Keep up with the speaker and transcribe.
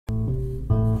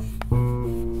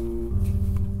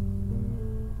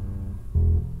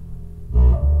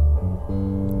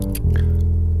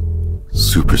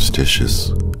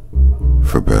Superstitious,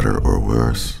 for better or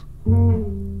worse.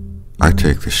 I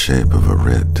take the shape of a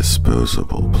red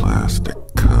disposable plastic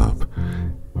cup.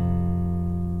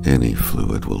 Any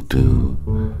fluid will do.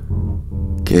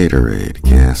 Gatorade,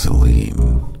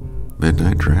 gasoline,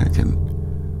 Midnight Dragon.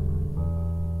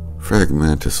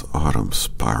 Fragmentous autumn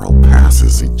spiral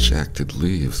passes ejected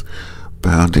leaves,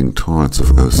 bounding torrents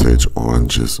of Osage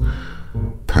oranges,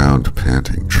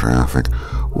 pound-panting traffic,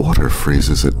 water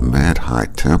freezes at mad-high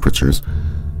temperatures,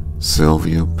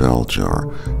 Sylvia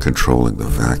Belljar controlling the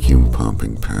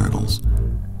vacuum-pumping panels.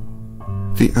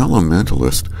 The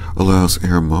elementalist allows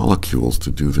air molecules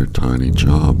to do their tiny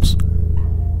jobs.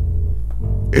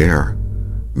 Air,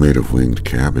 made of winged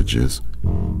cabbages,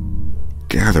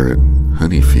 gather at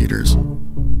honey feeders,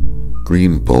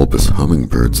 green bulbous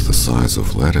hummingbirds the size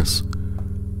of lettuce.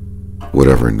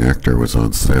 Whatever nectar was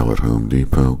on sale at Home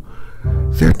Depot,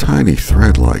 their tiny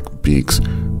thread-like beaks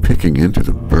picking into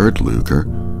the bird lucre.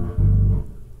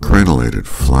 Crenellated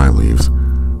flyleaves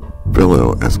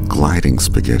billow as gliding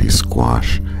spaghetti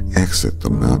squash exit the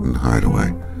mountain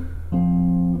hideaway.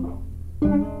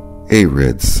 A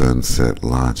red sunset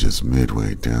lodges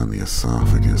midway down the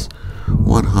esophagus,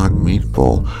 one hot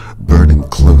meatball burning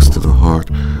close to the heart,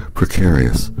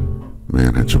 precarious,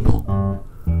 manageable.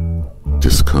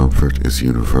 Discomfort is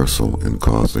universal in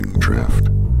causing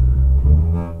drift.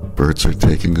 Birds are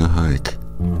taking a hike.